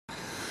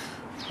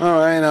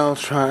Alright, I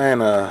was trying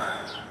to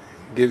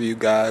give you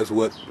guys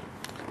what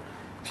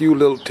few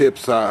little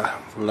tips I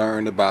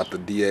learned about the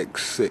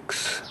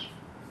dx6.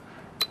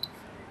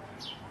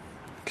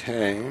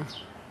 Okay.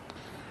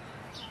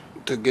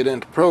 To get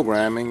into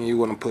programming, you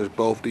want to push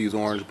both these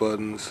orange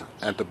buttons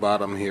at the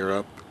bottom here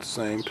up at the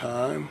same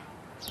time.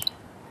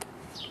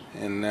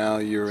 And now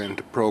you're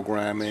into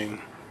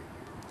programming.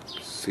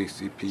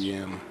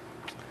 CCPM.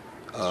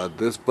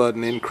 This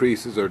button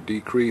increases or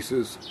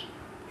decreases.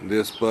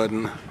 This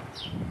button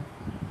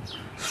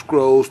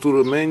scrolls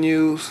through the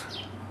menus,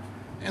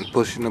 and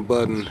pushing the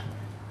button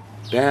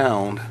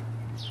down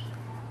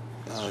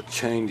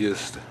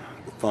changes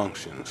the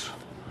functions.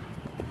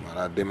 When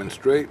I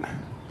demonstrate,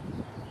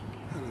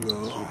 I'll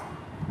go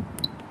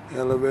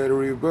elevator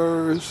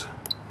reverse,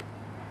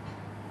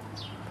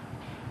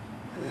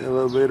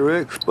 elevator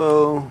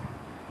expo,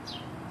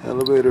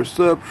 elevator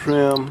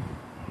subtrim.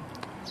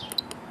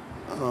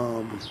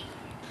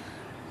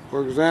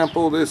 For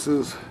example, this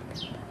is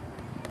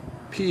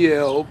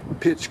PL,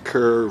 pitch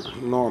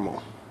curve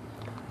normal.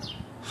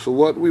 So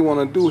what we want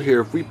to do here,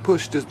 if we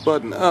push this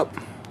button up,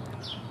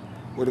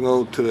 we're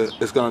going to go to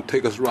it's going to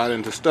take us right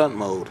into stunt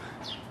mode.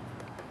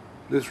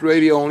 This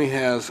radio only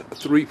has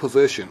 3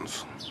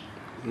 positions,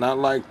 not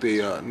like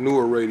the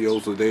newer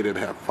radios today that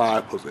have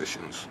 5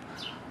 positions.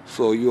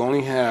 So you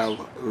only have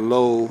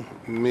low,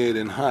 mid,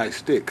 and high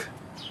stick.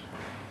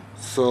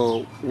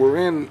 So we're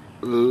in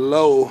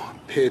low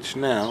pitch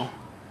now.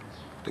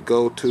 To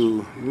go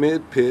to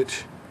mid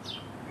pitch,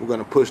 we're going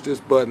to push this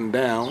button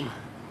down,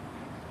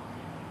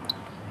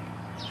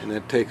 and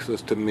that takes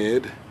us to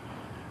mid,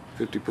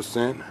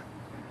 50%.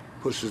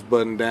 Push this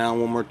button down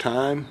one more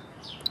time,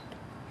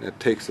 that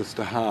takes us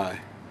to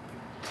high,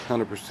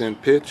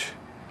 100% pitch.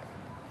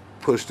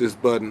 Push this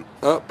button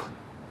up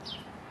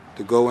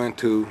to go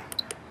into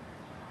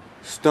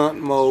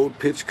stunt mode,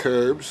 pitch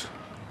curves.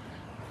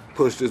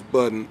 Push this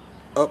button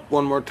up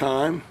one more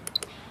time,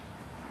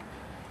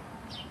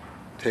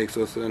 takes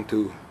us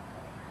into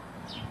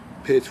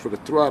pitch for the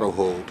throttle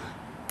hold.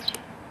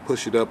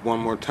 Push it up one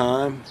more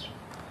time.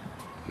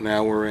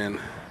 Now we're in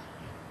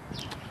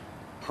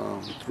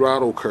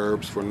throttle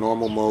curves for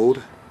normal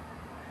mode.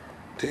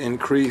 To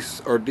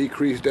increase or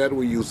decrease that,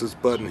 we use this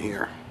button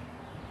here.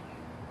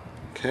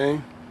 Okay.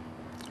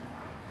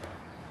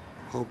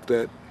 Hope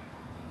that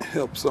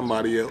helps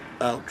somebody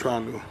out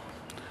trying to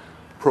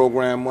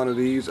program one of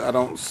these. I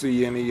don't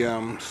see any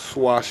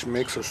swash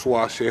mix or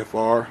swash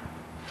FR.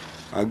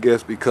 I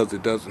guess because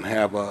it doesn't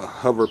have a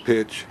hover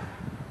pitch,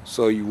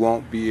 so you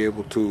won't be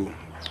able to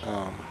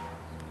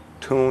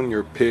tune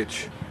your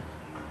pitch,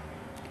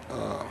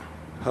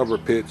 hover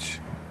pitch,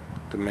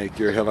 to make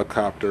your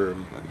helicopter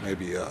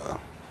maybe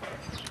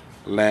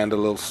land a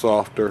little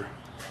softer.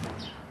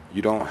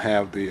 You don't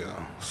have the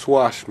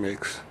swash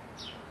mix,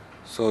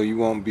 so you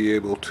won't be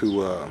able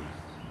to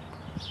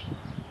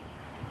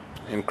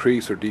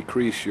increase or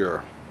decrease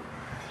your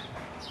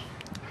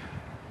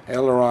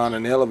aileron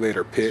and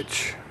elevator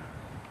pitch,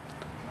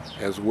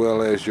 as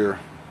well as your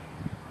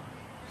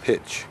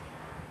pitch.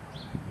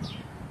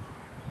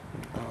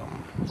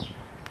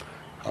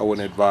 I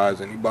wouldn't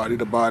advise anybody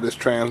to buy this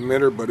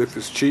transmitter, but if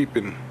it's cheap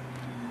and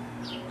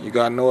you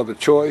got no other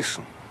choice.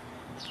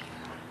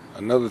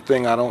 Another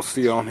thing I don't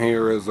see on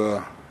here is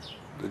the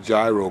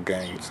gyro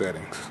gain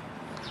settings.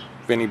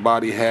 If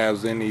anybody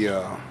has any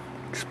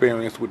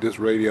experience with this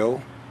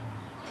radio,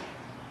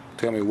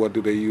 tell me, what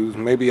do they use?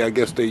 Maybe, I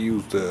guess they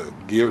use the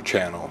gear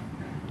channel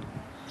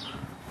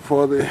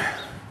for the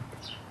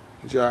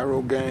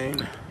gyro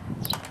gain.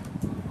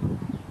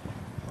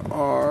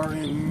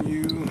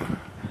 RNU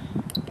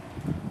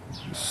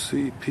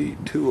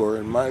CP2, or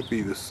it might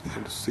be the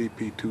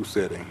CP2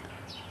 setting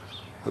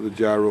for the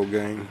gyro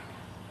gain.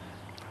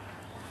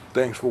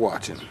 Thanks for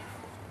watching.